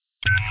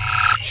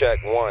check,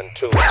 1,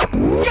 2.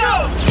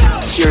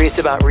 Go! Curious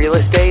about real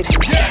estate?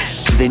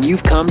 Yes! Then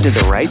you've come to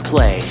the right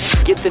place.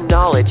 Get the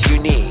knowledge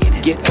you need.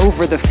 Get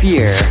over the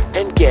fear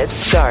and get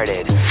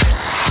started.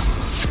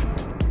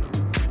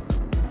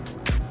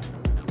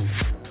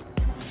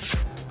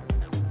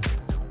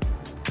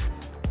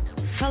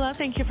 Hello,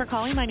 thank you for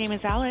calling. My name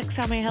is Alex.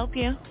 How may I help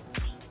you?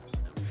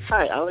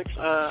 Hi, Alex.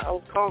 I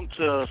was calling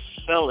to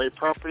sell a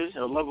property,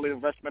 a lovely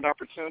investment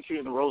opportunity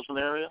in the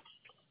Roseland area.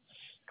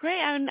 Great,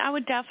 and I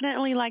would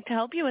definitely like to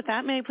help you with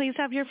that. May I please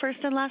have your first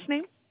and last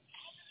name?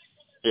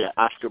 Yeah,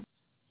 Oscar.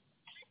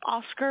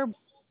 Oscar?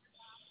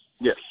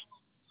 Yes.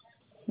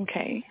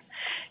 Okay.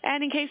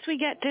 And in case we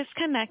get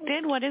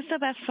disconnected, what is the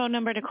best phone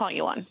number to call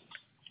you on?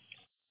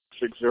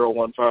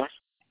 6015.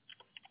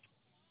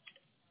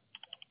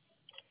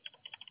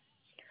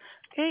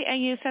 Okay,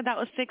 and you said that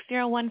was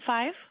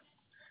 6015?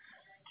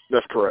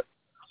 That's correct.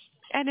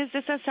 And is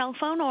this a cell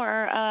phone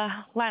or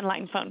a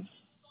landline phone?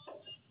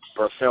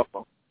 For a cell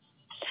phone.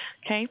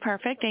 Okay,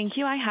 perfect. Thank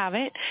you. I have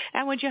it.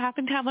 And would you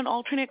happen to have an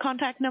alternate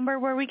contact number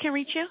where we can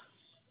reach you?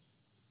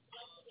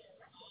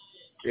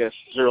 Yes,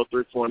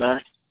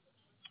 0349.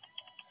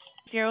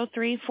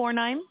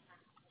 0349?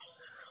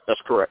 That's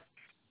correct.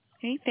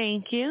 Okay,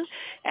 thank you.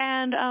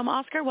 And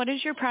Oscar, what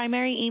is your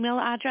primary email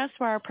address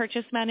where our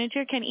purchase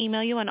manager can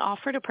email you an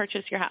offer to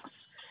purchase your house?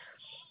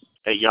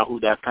 At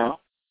yahoo.com.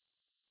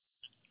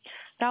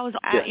 That was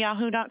at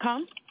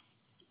yahoo.com?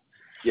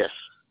 Yes.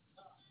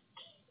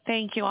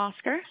 Thank you,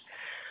 Oscar.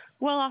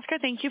 Well, Oscar,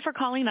 thank you for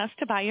calling us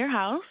to buy your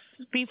house.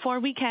 Before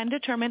we can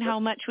determine how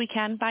much we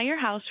can buy your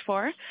house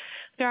for,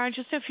 there are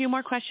just a few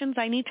more questions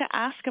I need to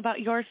ask about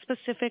your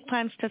specific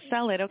plans to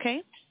sell it,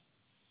 okay?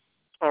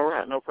 All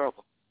right, no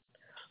problem.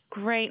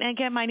 Great.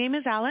 Again, my name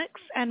is Alex,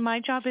 and my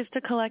job is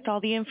to collect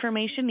all the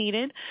information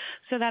needed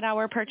so that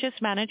our purchase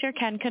manager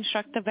can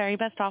construct the very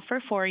best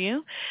offer for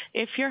you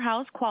if your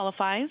house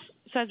qualifies.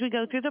 So as we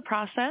go through the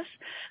process,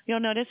 you'll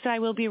notice that I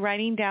will be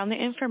writing down the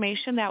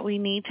information that we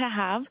need to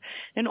have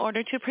in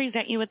order to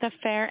present you with a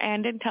fair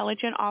and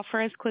intelligent offer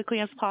as quickly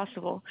as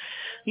possible,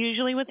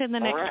 usually within the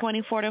next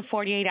 24 to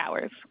 48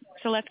 hours.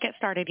 So let's get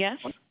started, yes?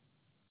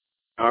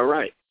 All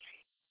right.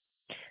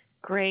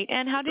 Great.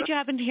 And how did you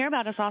happen to hear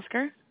about us,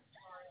 Oscar?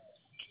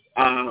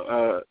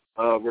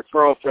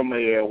 Referral from a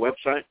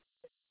website.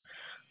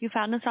 You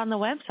found us on the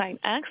website.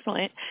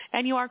 Excellent.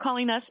 And you are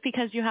calling us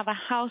because you have a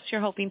house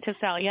you're hoping to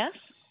sell, yes?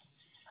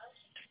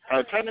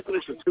 Technically,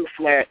 it's a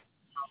two-flat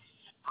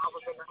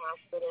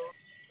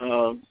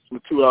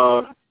with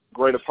two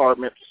great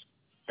apartments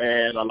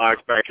and a large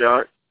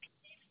backyard.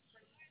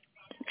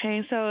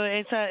 Okay, so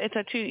it's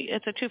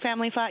a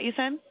two-family flat, you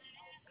said?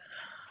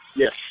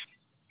 Yes.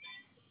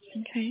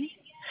 Okay.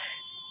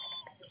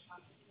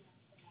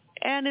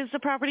 And is the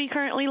property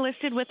currently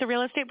listed with the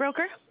real estate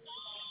broker?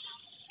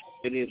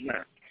 It is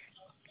not.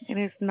 It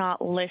is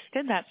not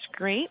listed. That's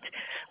great.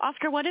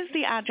 Oscar, what is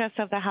the address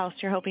of the house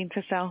you're hoping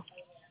to sell?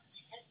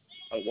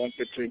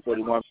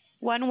 11541.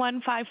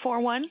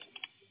 11541?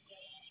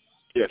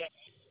 Yes.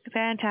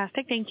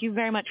 Fantastic. Thank you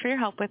very much for your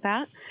help with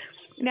that.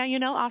 Now, you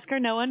know, Oscar,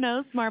 no one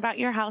knows more about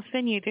your house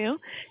than you do,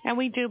 and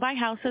we do buy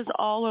houses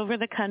all over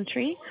the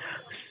country.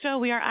 So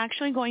we are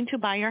actually going to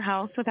buy your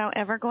house without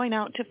ever going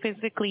out to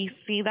physically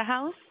see the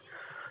house.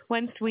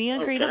 Once we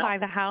agree to buy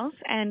the house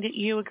and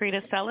you agree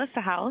to sell us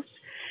the house,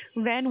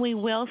 then we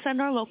will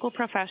send our local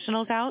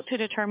professionals out to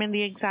determine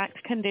the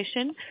exact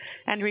condition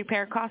and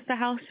repair costs the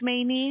house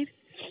may need.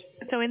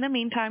 So in the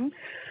meantime,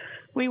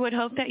 we would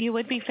hope that you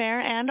would be fair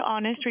and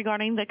honest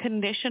regarding the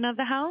condition of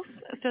the house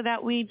so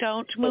that we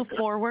don't move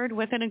forward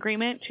with an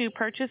agreement to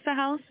purchase the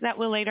house that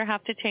we'll later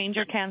have to change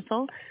or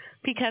cancel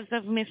because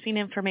of missing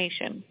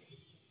information.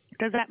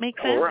 Does that make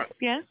sense? All right.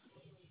 Yes?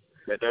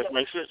 That does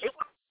make sense.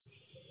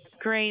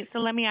 Great. So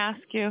let me ask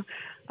you,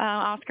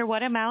 Oscar,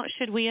 what amount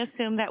should we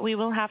assume that we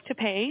will have to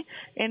pay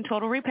in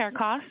total repair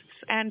costs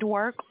and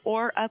work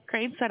or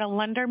upgrades that a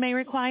lender may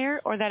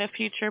require or that a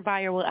future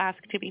buyer will ask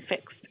to be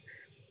fixed?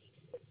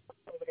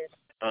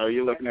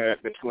 You're looking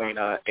at between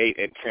 8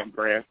 and 10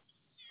 grand.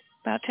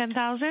 About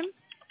 $10,000?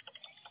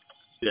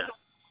 Yeah.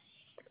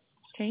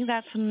 Okay,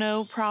 that's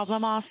no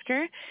problem,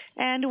 Oscar.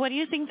 And what do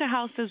you think the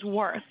house is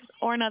worth?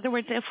 Or in other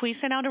words, if we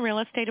sent out a real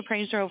estate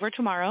appraiser over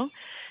tomorrow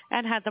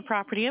and had the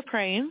property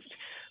appraised,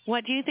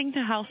 what do you think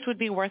the house would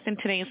be worth in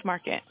today's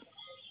market?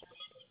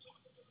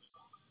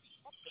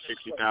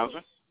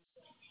 $60,000.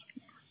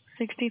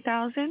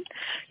 $60,000?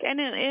 And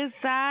is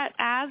that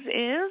as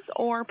is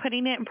or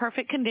putting it in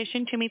perfect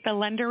condition to meet the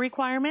lender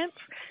requirements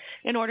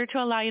in order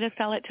to allow you to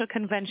sell it to a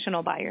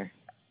conventional buyer?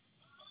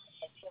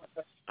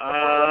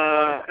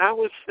 I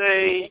would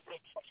say,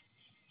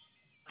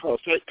 can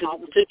you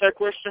repeat that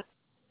question?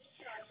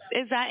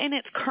 Is that in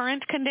its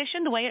current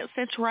condition, the way it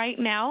sits right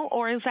now,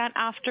 or is that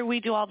after we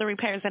do all the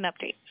repairs and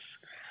updates?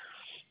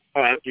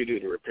 Oh, after you do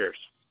the repairs.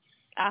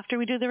 After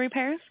we do the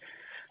repairs?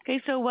 Okay,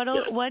 so what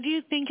do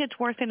you think it's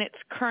worth in its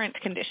current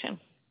condition?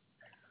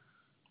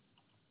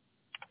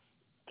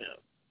 Yeah,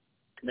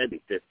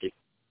 maybe 50.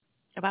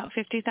 About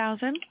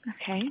 $50,000?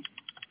 Okay.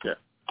 Yeah.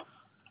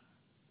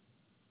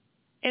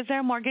 Is there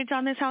a mortgage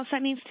on this house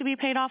that needs to be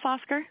paid off,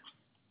 Oscar?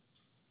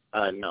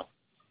 No.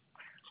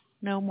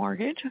 No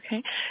mortgage,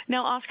 okay.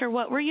 Now, Oscar,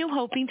 what were you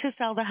hoping to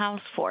sell the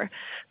house for?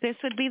 This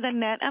would be the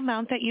net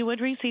amount that you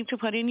would receive to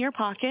put in your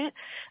pocket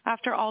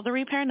after all the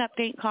repair and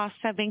update costs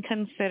have been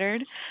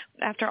considered,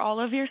 after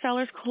all of your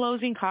seller's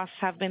closing costs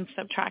have been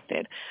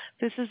subtracted.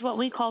 This is what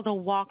we call the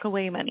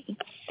walk-away money.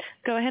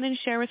 Go ahead and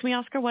share with me,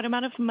 Oscar, what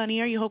amount of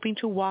money are you hoping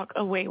to walk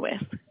away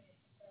with?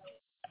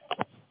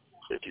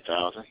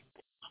 $50,000.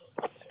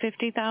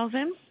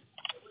 $50,000?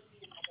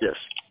 Yes.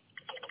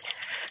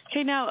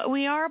 Okay, now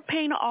we are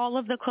paying all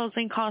of the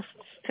closing costs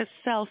to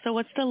sell, so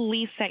what's the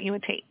least that you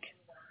would take?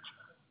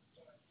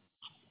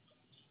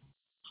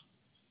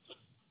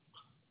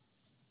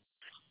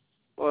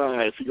 Well,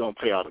 if you're going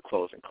to pay all the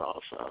closing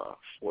costs,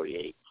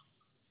 $48,000.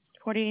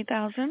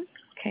 $48,000.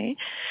 Okay.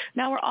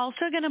 Now we're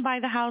also going to buy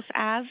the house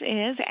as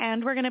is,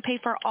 and we're going to pay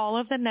for all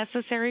of the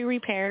necessary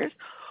repairs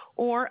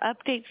or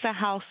updates the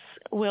house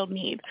will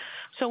need.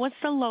 So what's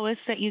the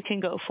lowest that you can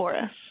go for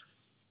us?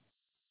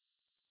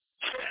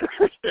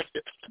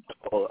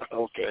 Oh,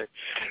 okay.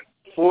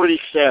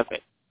 47.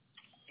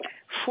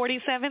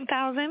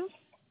 47,000?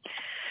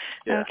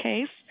 Yeah.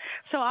 Okay.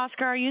 So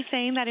Oscar, are you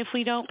saying that if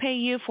we don't pay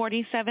you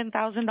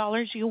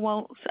 $47,000, you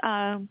won't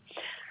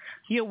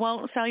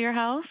sell your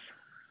house?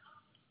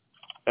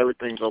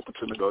 Everything's open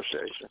to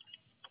negotiation.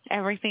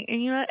 Everything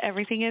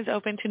is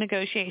open to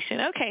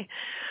negotiation. Okay.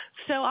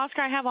 So,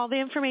 Oscar, I have all the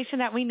information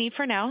that we need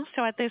for now.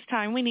 So at this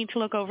time, we need to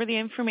look over the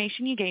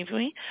information you gave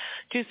me,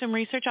 do some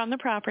research on the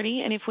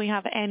property, and if we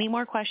have any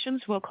more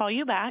questions, we'll call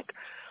you back.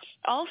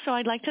 Also,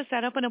 I'd like to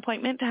set up an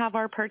appointment to have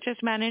our purchase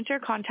manager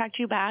contact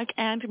you back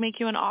and make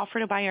you an offer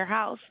to buy your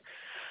house.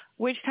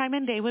 Which time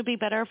and day would be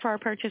better for our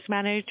purchase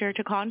manager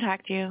to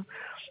contact you?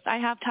 I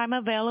have time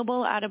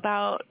available at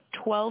about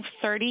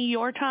 12:30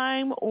 your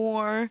time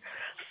or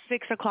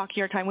 6 o'clock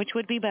your time. Which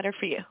would be better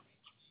for you?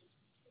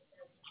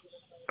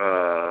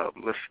 I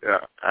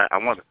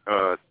want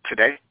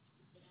today.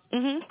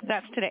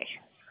 That's today.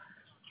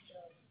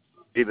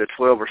 Either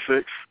 12 or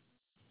 6.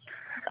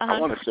 Uh-huh. I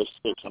want to say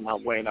 6. I'm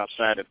not waiting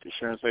outside at the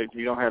insurance agent.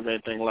 You don't have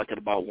anything like at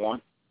about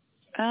 1?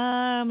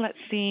 Let's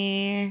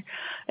see.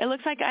 It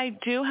looks like I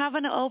do have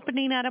an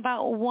opening at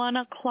about 1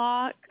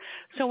 o'clock.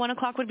 So 1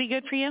 o'clock would be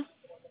good for you?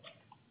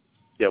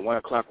 Yeah, 1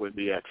 o'clock would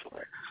be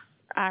excellent.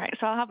 All right.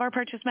 So I'll have our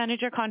purchase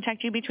manager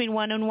contact you between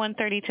 1 and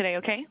 1:30 today,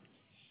 okay?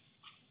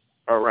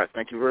 All right.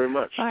 Thank you very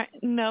much. All right.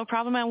 No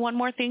problem. And one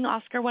more thing,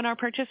 Oscar, when our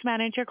purchase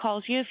manager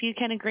calls you, if you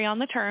can agree on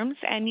the terms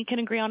and you can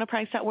agree on a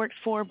price that works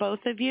for both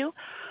of you,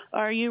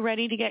 are you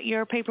ready to get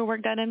your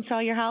paperwork done and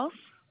sell your house?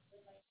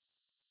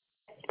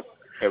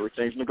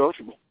 Everything's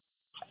negotiable.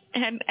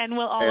 And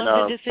will all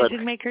of the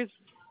decision makers?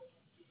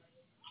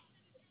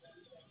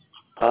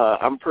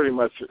 I'm pretty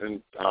much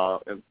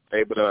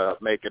able to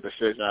make a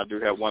decision. I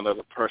do have one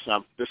other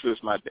person. This is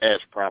my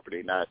dad's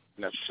property, not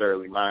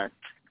necessarily mine.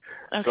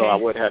 Okay. So I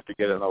would have to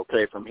get an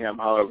okay from him.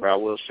 However, I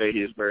will say he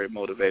is very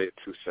motivated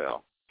to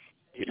sell.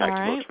 He'd like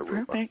to move to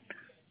Aruba. Perfect.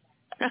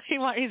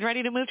 He's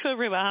ready to move to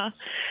Aruba, huh?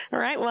 All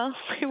right. Well,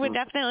 we would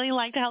definitely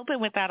like to help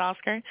him with that,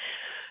 Oscar.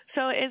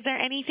 So is there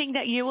anything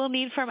that you will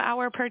need from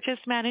our purchase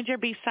manager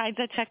besides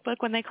a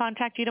checkbook when they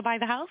contact you to buy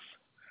the house?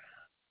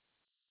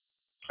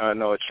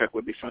 No, a check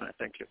would be fine.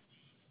 Thank you.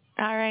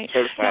 All right.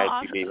 Certified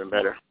would be even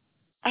better.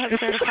 A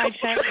certified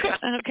check?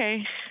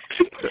 Okay.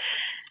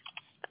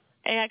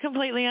 I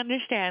completely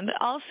understand.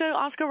 Also,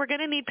 Oscar, we're going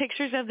to need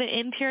pictures of the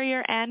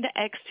interior and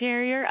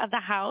exterior of the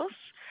house.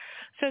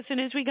 So as soon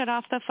as we get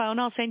off the phone,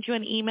 I'll send you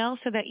an email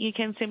so that you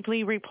can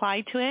simply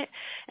reply to it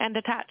and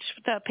attach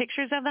the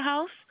pictures of the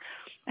house.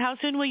 How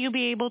soon will you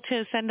be able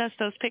to send us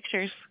those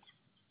pictures?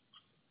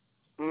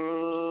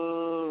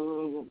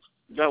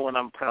 That one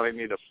I'm probably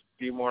need a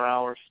few more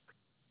hours.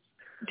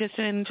 Just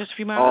a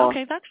few more hours?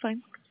 Okay, that's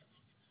fine.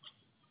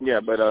 Yeah,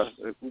 but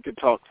we could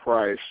talk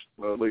price,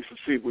 well, at least to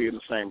see if we're in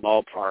the same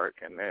ballpark,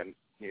 and then,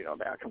 then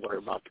I can worry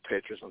about the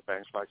pictures and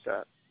things like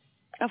that.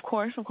 Of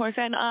course.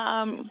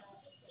 And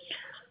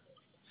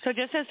so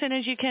just as soon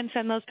as you can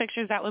send those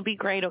pictures, that would be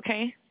great,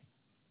 okay?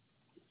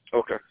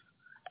 Okay.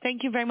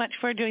 Thank you very much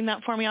for doing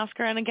that for me,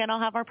 Oscar. And again, I'll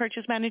have our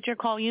purchase manager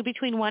call you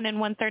between 1 and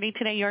 1:30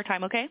 today, your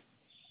time, okay?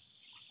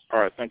 All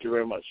right. Thank you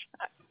very much.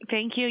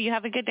 Thank you. You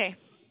have a good day.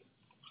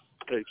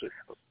 Thank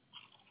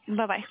you.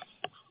 Bye-bye.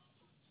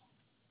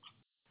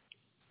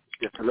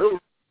 Yes, hello.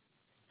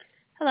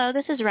 Hello,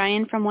 this is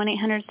Ryan from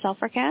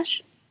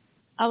 1-800-SELL-FOR-CASH.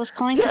 I was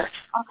calling to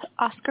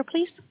Oscar,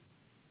 please.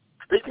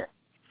 Speaking.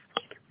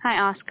 Hi,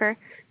 Oscar.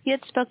 You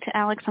had spoke to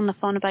Alex on the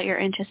phone about your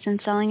interest in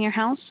selling your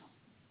house?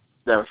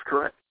 That is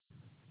correct.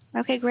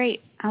 Okay,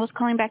 great. I was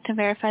calling back to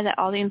verify that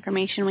all the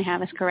information we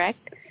have is correct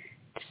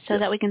so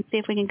that we can see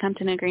if we can come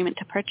to an agreement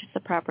to purchase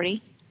the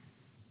property.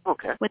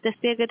 Okay. Would this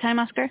be a good time,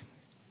 Oscar?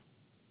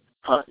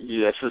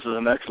 Yes, this is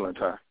an excellent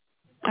time.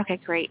 Okay,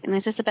 great. And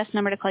is this the best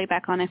number to call you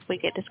back on if we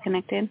get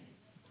disconnected?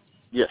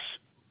 Yes.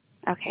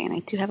 Okay, and I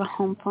do have a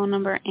home phone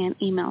number and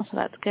email, so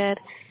that's good.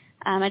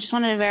 I just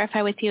wanted to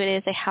verify with you, it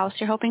is a house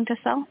you're hoping to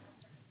sell?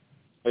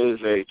 It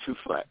is a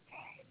 2-flat.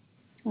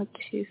 A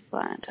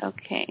 2-flat,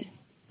 okay.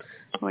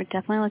 We're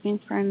definitely looking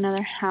for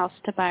another house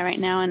to buy right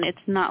now, and it's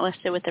not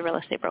listed with the real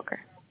estate broker.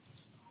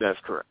 That's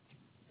correct.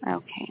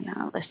 Okay,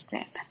 not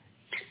listed.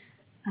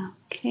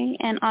 Okay,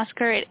 and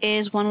Oscar, it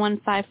is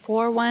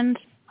 11541.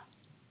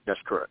 That's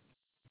correct.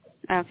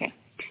 Okay.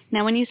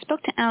 Now, when you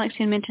spoke to Alex,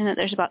 you mentioned that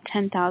there's about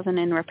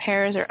 $10,000 in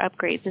repairs or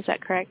upgrades. Is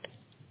that correct?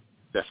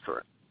 That's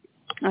correct.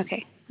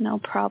 Okay, no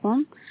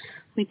problem.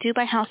 We do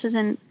buy houses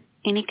in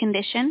any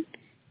condition,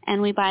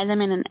 and we buy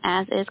them in an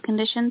as-is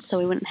condition, so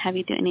we wouldn't have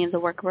you do any of the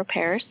work or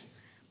repairs.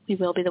 We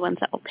will be the ones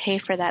that will pay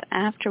for that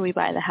after we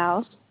buy the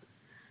house.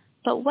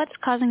 But what's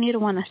causing you to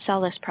want to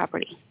sell this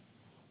property?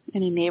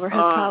 Any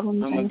neighborhood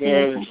problems? My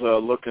dad is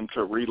looking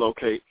to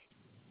relocate.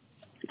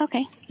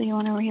 Okay, so you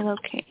want to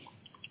relocate.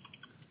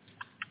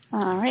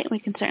 All right, we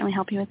can certainly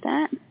help you with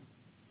that.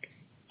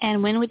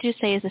 And when would you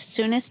say is the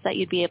soonest that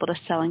you'd be able to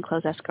sell and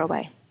close escrow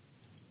by?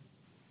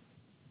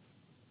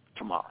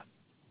 Tomorrow.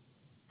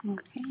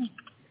 Okay.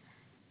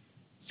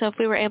 So if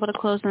we were able to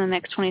close in the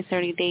next 20,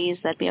 30 days,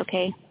 that'd be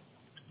okay?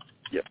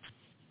 Yes.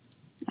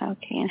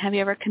 Okay, and have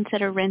you ever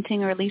considered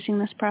renting or leasing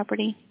this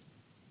property?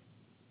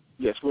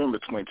 Yes, we're in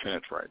between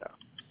tenants right now.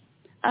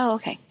 Oh,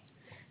 okay.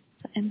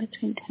 So in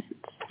between tenants.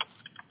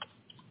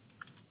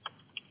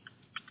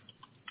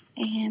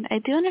 And I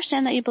do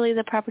understand that you believe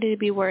the property to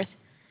be worth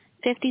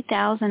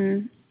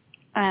 $50,000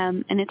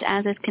 in its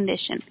as-is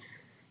condition.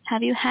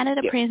 Have you had it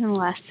appraised in the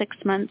last 6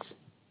 months?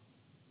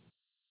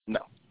 No.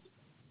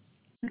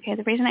 Okay,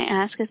 the reason I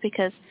ask is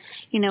because,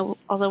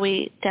 although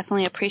we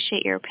definitely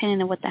appreciate your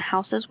opinion of what the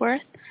house is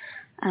worth,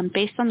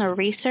 based on the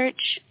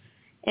research,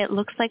 it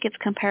looks like it's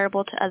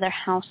comparable to other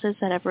houses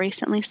that have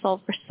recently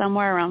sold for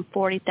somewhere around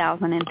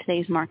 $40,000 in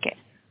today's market.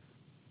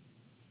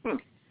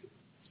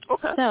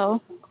 Okay.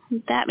 So,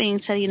 that being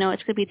said, it's going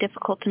to be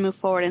difficult to move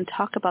forward and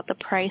talk about the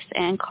price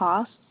and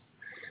costs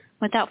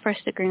without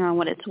first agreeing on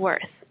what it's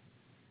worth.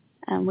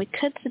 We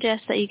could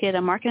suggest that you get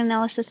a market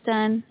analysis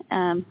done,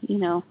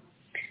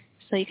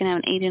 so you can have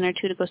an agent or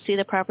two to go see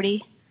the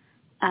property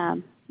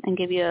and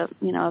give you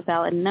a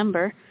valid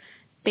number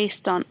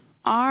based on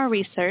our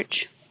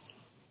research.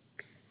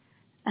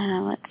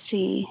 Let's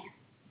see.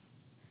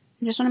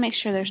 I just want to make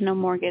sure there's no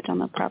mortgage on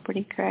the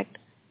property, correct?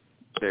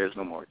 There is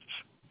no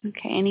mortgage.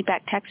 Okay. Any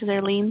back taxes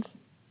or liens?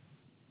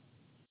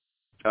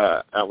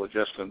 I was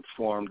just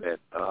informed that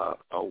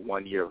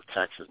 1 year of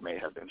taxes may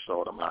have been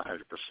sold. I'm not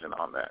 100%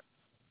 on that.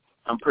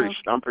 I'm pretty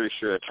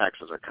sure the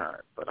taxes are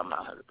current, but I'm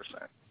not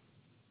 100%.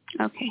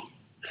 Okay.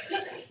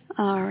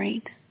 All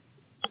right.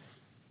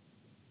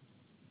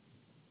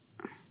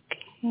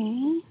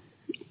 Okay.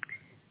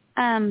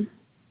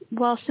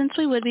 Well, since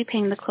we would be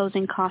paying the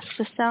closing costs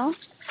to sell,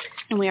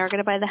 and we are going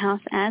to buy the house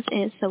as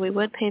is, so we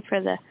would pay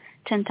for the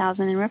 $10,000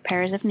 in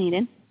repairs if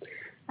needed.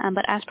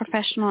 But as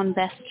professional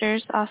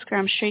investors, Oscar,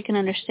 I'm sure you can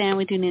understand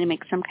we do need to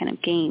make some kind of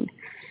gain.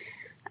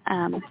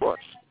 Of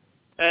course.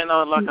 And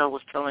like I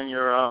was telling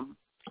your, I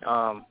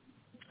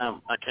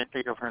can't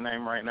think of her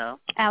name right now.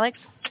 Alex?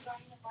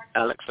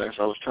 Alex, as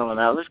I was telling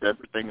Alex,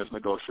 everything is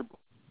negotiable.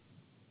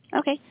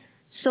 Okay.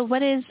 So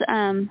what is,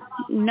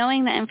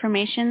 knowing that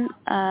information,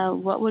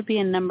 what would be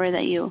a number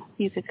that you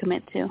could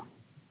commit to?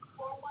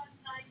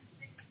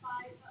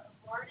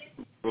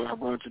 Well, I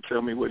wanted to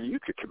tell me what you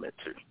could commit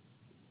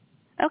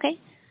to. Okay.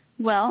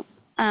 Well,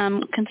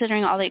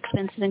 considering all the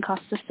expenses and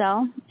costs to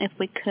sell, if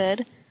we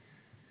could,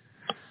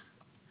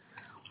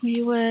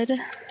 we would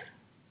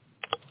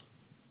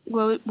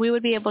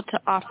be able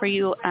to offer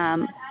you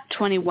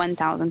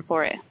 $21,000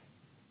 for it.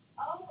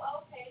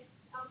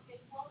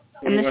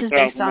 And this is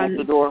based on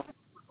the door?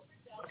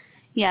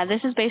 Yeah,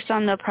 this is based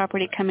on the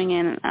property coming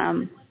in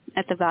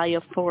at the value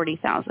of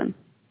 $40,000.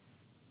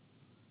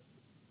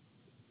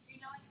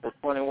 The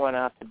 21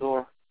 out the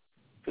door.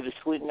 Could you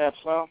sweeten that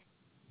some?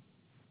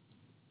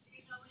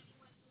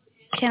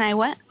 Can I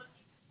what?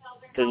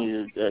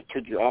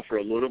 Could you offer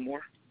a little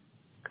more?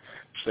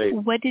 Say.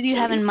 What did you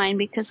 30? have in mind?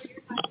 Because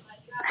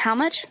how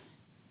much?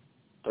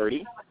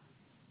 30.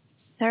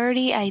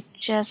 30. I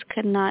just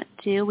could not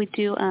do. We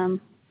do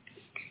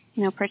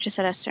purchase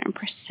at a certain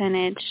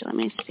percentage. Let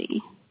me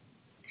see.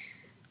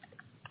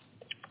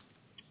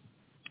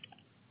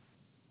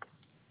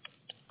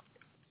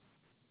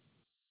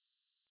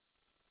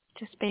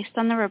 Just based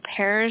on the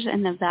repairs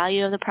and the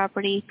value of the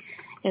property,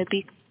 it would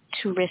be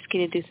too risky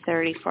to do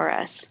 30 for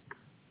us.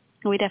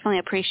 We definitely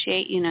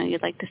appreciate,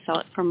 you'd like to sell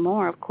it for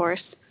more, of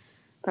course.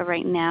 But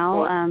right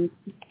now...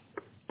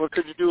 Well,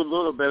 could you do a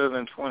little better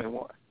than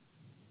 21?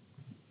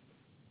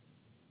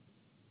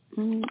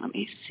 Let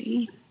me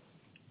see.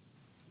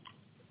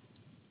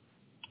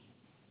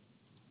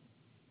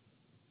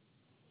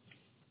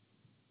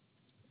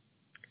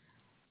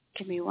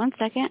 Give me 1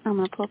 second. I'm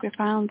going to pull up your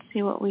file and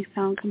see what we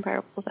found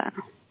comparables at.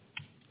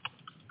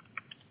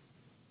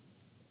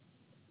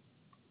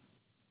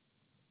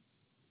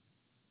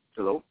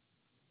 Hello?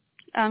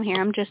 I'm here.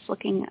 I'm just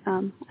looking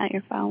at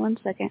your file. 1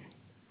 second.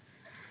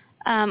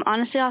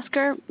 Honestly,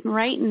 Oscar,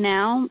 right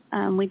now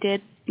we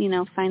did,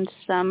 find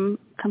some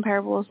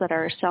comparables that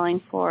are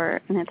selling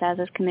for an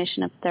as-is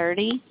condition of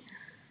 30.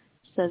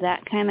 So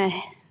that kind of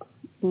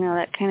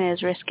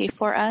is risky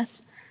for us.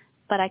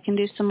 but I can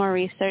do some more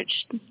research,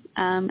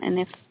 and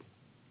if,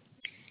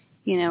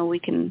 we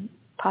can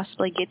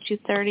possibly get you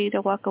 30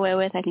 to walk away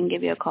with, I can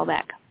give you a call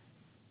back.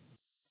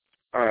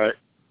 All right.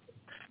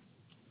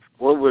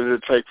 What would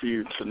it take for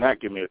you to not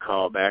give me a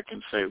call back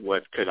and say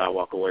what could I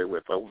walk away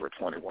with over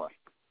 21?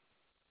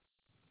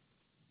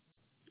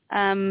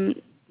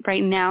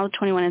 Right now,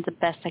 21 is the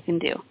best I can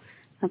do.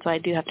 That's why I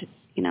do have to,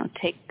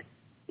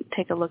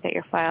 take a look at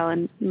your file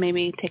and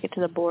maybe take it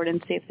to the board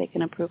and see if they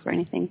can approve for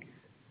anything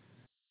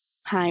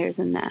higher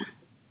than that.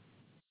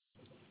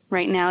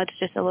 Right now, it's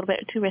just a little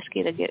bit too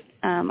risky to get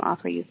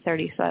offer you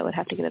 30, so I would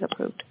have to get it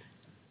approved.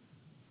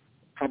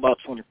 How about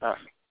 25?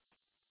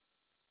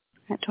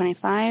 At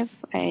 25,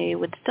 I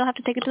would still have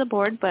to take it to the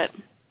board, but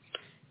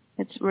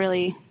it's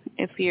really,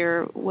 if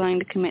you're willing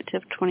to commit to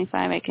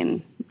 25, I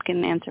can get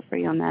an answer for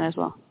you on that as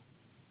well.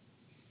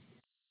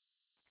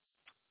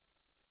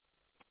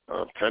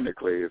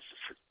 Technically,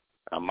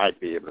 I might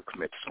be able to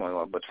commit to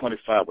 21, but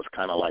 25 was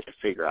kind of like the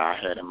figure I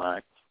had in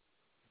mind.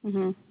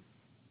 Mhm.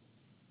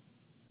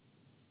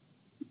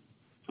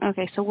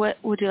 Okay, so what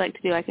would you like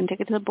to do? I can take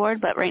it to the board,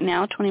 but right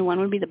now 21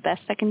 would be the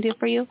best I can do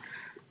for you.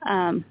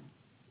 I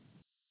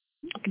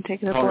can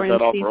take it to the board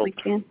and see if we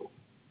can.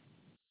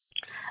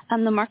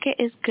 The market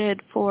is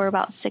good for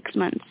about 6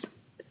 months.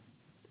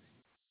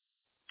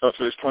 Oh,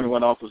 so this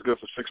 21 off was good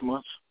for 6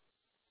 months?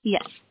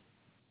 Yes.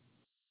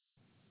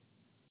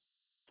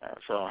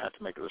 So I don't have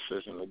to make a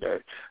decision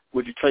today.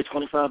 Would you take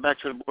 25 back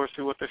to the board,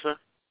 see what they say?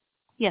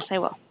 Yes, I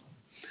will.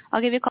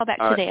 I'll give you a call back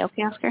today,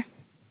 okay, Oscar?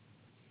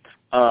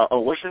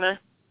 What's your name?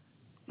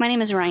 My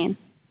name is Ryan.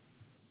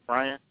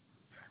 Ryan?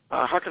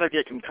 How can I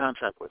get in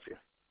contact with you?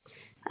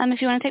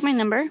 If you want to take my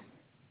number.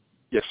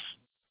 Yes.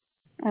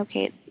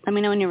 Okay, let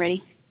me know when you're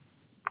ready.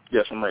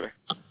 Yes, I'm ready.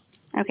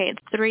 Okay,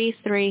 it's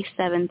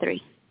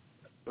 3373.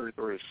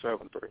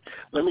 3373.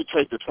 Let me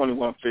take the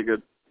 21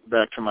 figure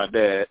back to my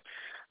dad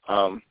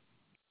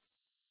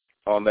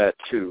on that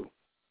too.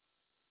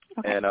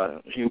 Okay. And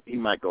he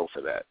might go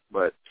for that.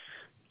 But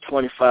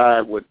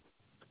 25 would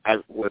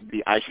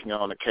be icing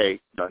on the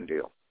cake, done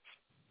deal.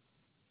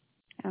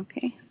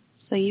 Okay.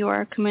 So you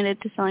are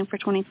committed to selling for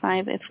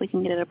 25 if we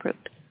can get it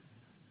approved.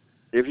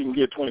 If you can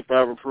get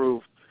 25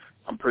 approved,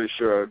 I'm pretty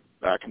sure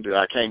I can do it.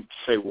 I can't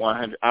say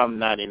 100. I'm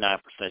 99%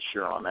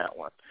 sure on that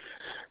one.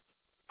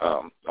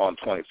 On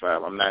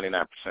 25, I'm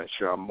 99%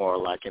 sure. I'm more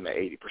like in the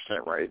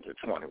 80% range at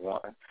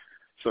 21.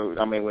 So,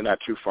 I mean, we're not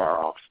too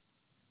far off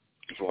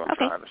is what I'm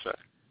trying to say.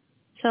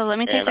 So let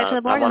me take that to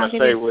the board.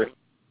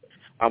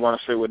 I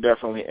want to say we're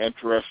definitely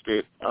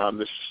interested.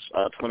 This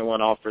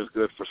 21 offer is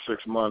good for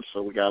 6 months,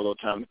 so we got a little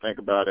time to think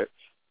about it.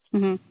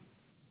 Mhm.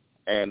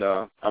 And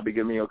I'll be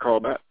giving you a call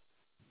back.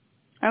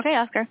 Okay,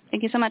 Oscar.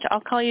 Thank you so much. I'll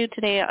call you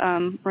today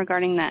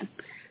regarding that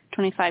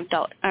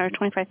 $25 or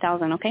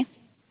 $25,000. Okay.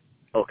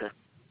 Okay.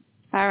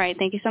 All right.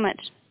 Thank you so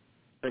much.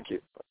 Thank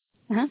you.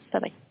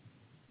 Bye-bye.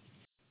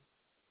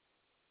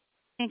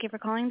 Thank you for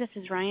calling. This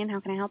is Ryan. How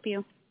can I help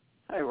you?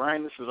 Hey,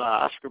 Ryan. This is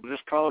Oscar. We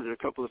just called you a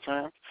couple of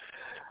times.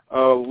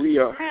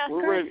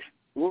 We're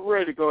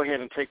ready to go ahead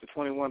and take the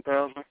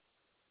 21,000.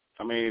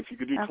 I mean, if you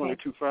could do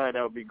 22.5,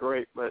 that would be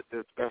great. But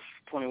if that's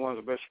 21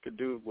 is the best you could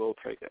do, we'll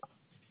take it.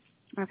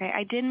 Okay.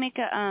 I did make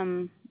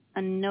a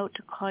note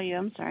to call you.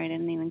 I'm sorry, I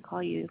didn't even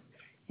call you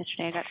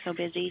yesterday. I got so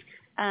busy.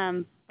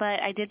 But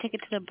I did take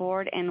it to the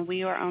board, and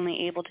we are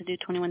only able to do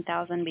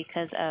 21,000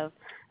 because of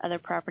other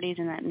properties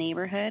in that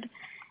neighborhood.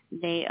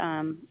 They,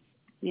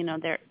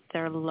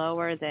 they're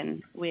lower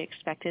than we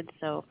expected,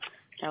 so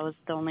that was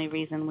the only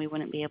reason we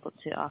wouldn't be able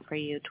to offer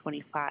you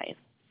 25.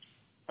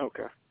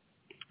 Okay.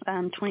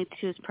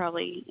 22 is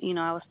probably,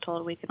 I was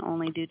told we can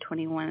only do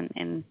 21,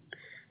 and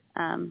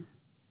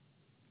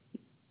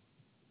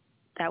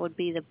that would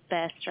be the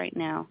best right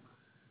now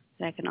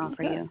that I can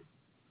offer you.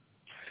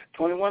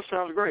 21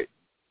 sounds great.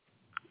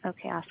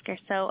 Okay, Oscar.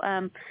 So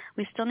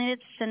we still needed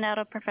to send out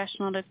a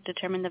professional to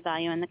determine the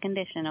value and the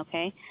condition,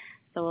 okay?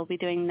 So we'll be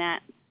doing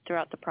that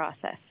throughout the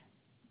process.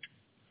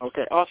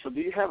 Okay. Also, do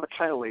you have a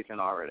title agent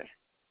already?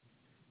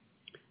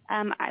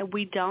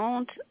 We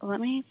don't. Let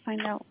me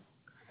find out.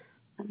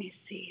 Let me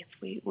see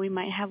if we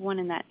might have one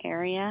in that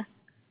area.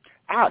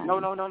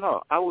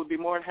 No. I would be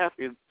more than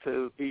happy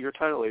to be your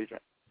title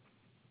agent.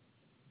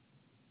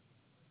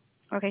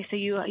 Okay, so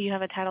you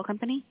have a title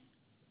company?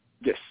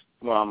 Yes.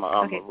 Well, I'm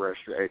a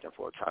registered agent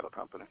for a title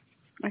company.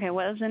 Okay,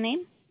 what was the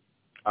name?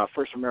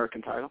 First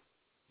American Title.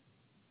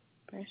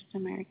 First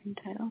American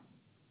Title.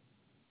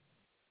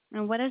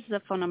 And what is the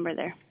phone number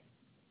there?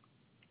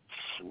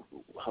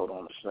 Hold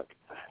on a second.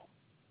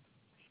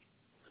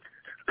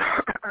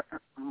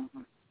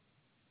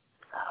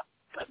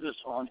 Got this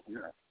on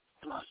here.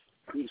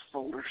 These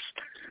folders.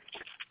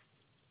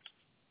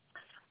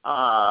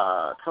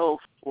 Code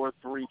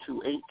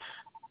 4328.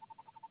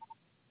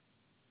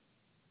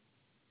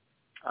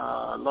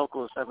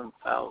 Local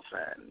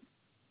 7,000.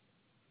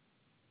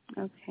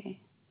 Okay.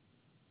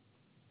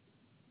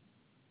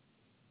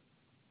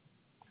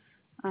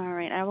 All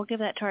right. I will give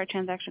that to our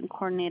transaction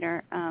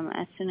coordinator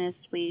as soon as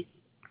we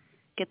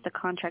get the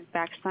contract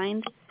back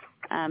signed.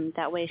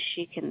 That way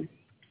she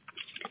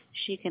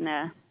she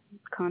can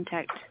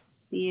contact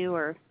you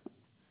or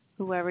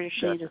whoever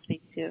she needs to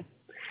speak to.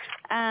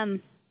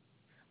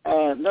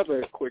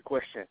 Another quick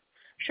question.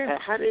 Sure.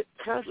 How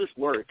does this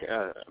work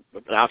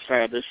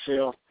outside this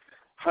sale?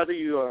 How do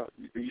you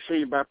say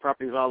you buy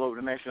properties all over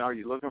the nation? Are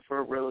you looking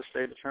for real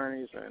estate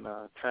attorneys and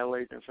title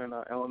agents in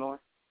Illinois?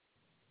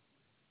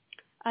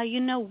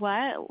 You know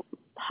what?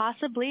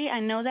 Possibly.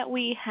 I know that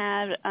we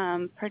have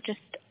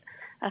purchased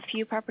a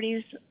few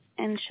properties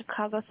in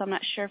Chicago, so I'm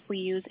not sure if we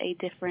use a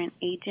different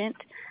agent,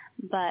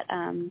 but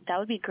that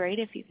would be great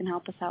if you can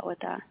help us out with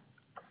that.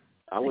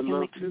 I would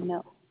love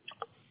to.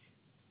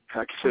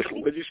 What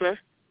did you say?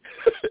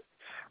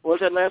 What was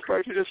that last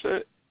part you just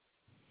said?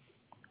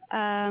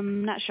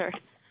 Not sure.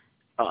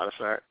 Oh, that's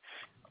all right.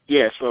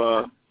 Yeah,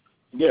 so,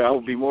 I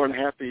would be more than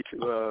happy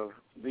to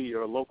be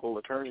your local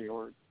attorney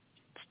or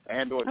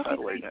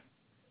title agent.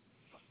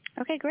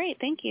 Okay, great.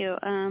 Thank you.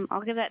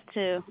 I'll give that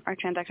to our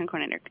transaction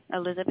coordinator,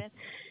 Elizabeth.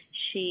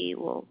 She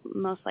will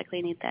most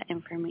likely need that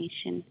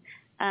information.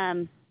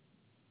 Now,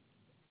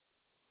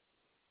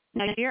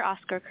 you're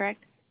Oscar,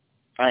 correct?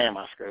 I am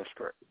Oscar, that's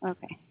correct.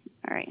 Okay.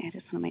 All right. I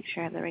just want to make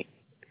sure I have the right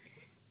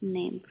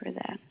name for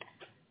that.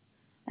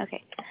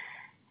 Okay.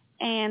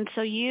 And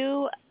so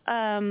you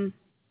were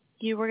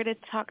going to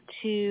talk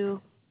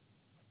to...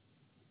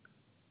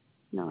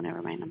 No,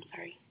 never mind. I'm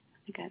sorry. I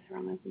think I have the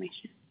wrong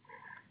information.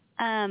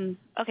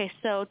 Okay,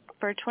 so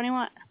for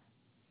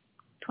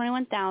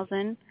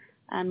 $21,000,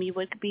 you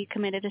would be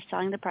committed to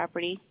selling the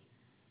property.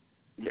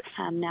 Yes.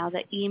 Now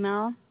the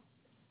email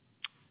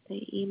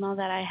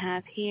that I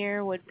have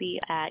here would be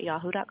at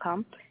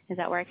yahoo.com. Is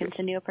that where I can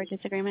send you a purchase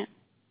agreement?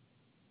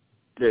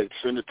 Yeah,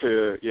 send it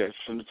to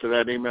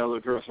that email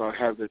address. I'll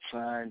have it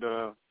signed.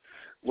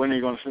 When are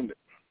you going to send it?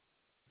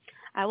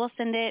 I will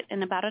send it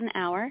in about an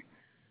hour.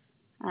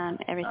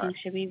 Everything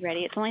should be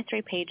ready. It's only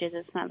 3 pages.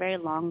 It's not very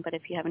long, but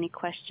if you have any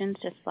questions,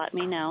 just let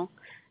me know,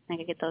 and I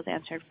can get those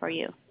answered for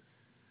you.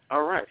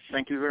 All right.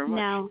 Thank you very much.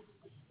 Now,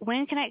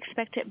 when can I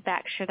expect it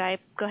back? Should I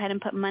go ahead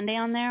and put Monday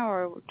on there,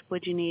 or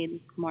would you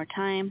need more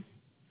time?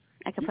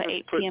 I could put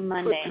 8 p.m.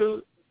 Monday.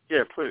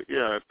 Put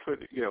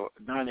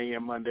 9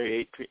 a.m. Monday,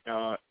 8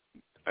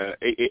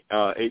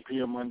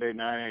 p.m. Monday,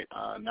 9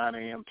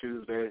 a.m.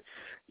 Tuesday.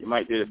 You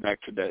might get it back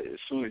today. As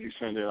soon as you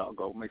send it, I'll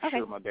go make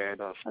sure my dad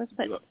does a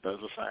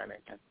signing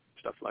and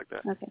stuff like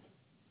that. Okay.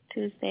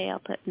 Tuesday, I'll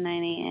put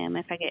 9 a.m.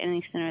 If I get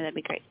any sooner, that'd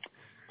be great.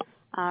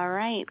 All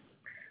right.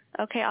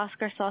 Okay,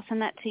 Oscar, so I'll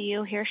send that to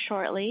you here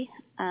shortly.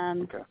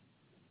 Okay.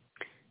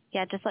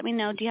 Yeah, just let me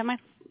know. Do you have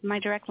my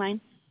direct line?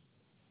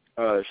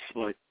 Yes,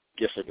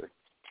 I do.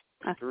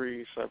 Okay.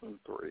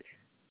 373.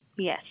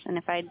 Yes, and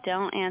if I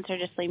don't answer,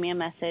 just leave me a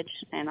message,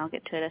 and I'll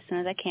get to it as soon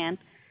as I can.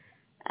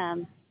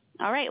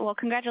 All right, well,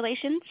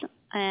 congratulations,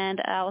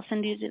 and I'll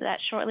send you that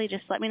shortly.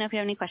 Just let me know if you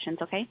have any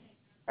questions, okay?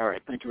 All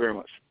right, thank you very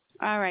much.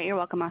 All right, you're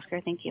welcome,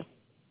 Oscar. Thank you.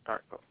 All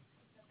right,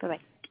 bye-bye.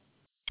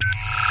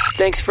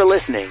 Thanks for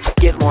listening.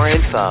 Get more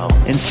info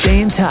and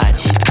stay in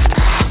touch